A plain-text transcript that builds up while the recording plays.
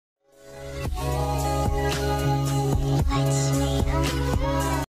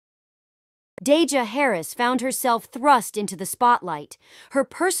Deyjah Harris found herself thrust into the spotlight, her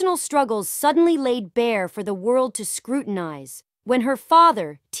personal struggles suddenly laid bare for the world to scrutinize. When her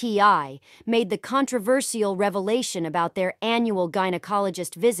father, T.I., made the controversial revelation about their annual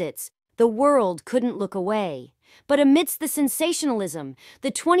gynecologist visits, the world couldn't look away. But amidst the sensationalism,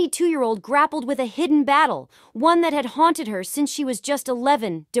 the 22-year-old grappled with a hidden battle, one that had haunted her since she was just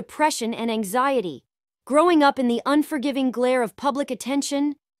 11, depression and anxiety. Growing up in the unforgiving glare of public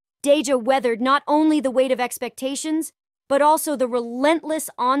attention, Deyjah weathered not only the weight of expectations, but also the relentless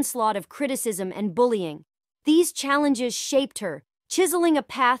onslaught of criticism and bullying. These challenges shaped her, chiseling a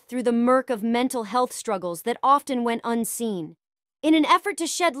path through the murk of mental health struggles that often went unseen. In an effort to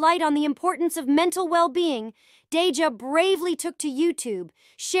shed light on the importance of mental well-being, Deyjah bravely took to YouTube,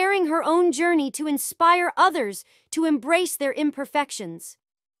 sharing her own journey to inspire others to embrace their imperfections.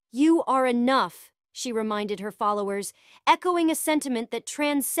 "You are enough," she reminded her followers, echoing a sentiment that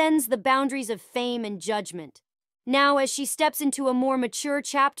transcends the boundaries of fame and judgment. Now, as she steps into a more mature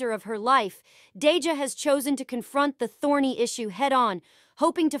chapter of her life, Deyjah has chosen to confront the thorny issue head-on,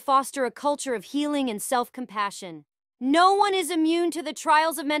 hoping to foster a culture of healing and self-compassion. "No one is immune to the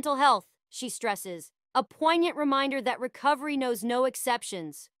trials of mental health," she stresses, a poignant reminder that recovery knows no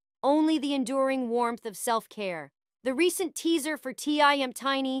exceptions, only the enduring warmth of self-care. The recent teaser for T.I.'s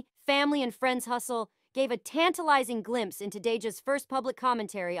Tiny Family and Friends Hustle gave a tantalizing glimpse into Deyjah's first public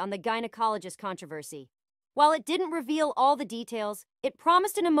commentary on the gynecologist controversy. While it didn't reveal all the details, it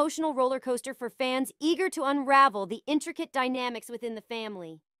promised an emotional roller coaster for fans eager to unravel the intricate dynamics within the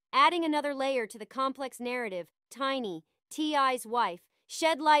family. Adding another layer to the complex narrative, Tiny, T.I.'s wife,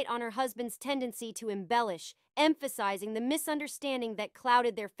 shed light on her husband's tendency to embellish, emphasizing the misunderstanding that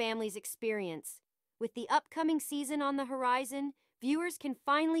clouded their family's experience. With the upcoming season on the horizon, viewers can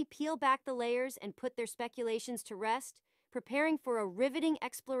finally peel back the layers and put their speculations to rest, preparing for a riveting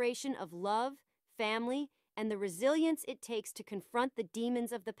exploration of love, family, and the resilience it takes to confront the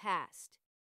demons of the past.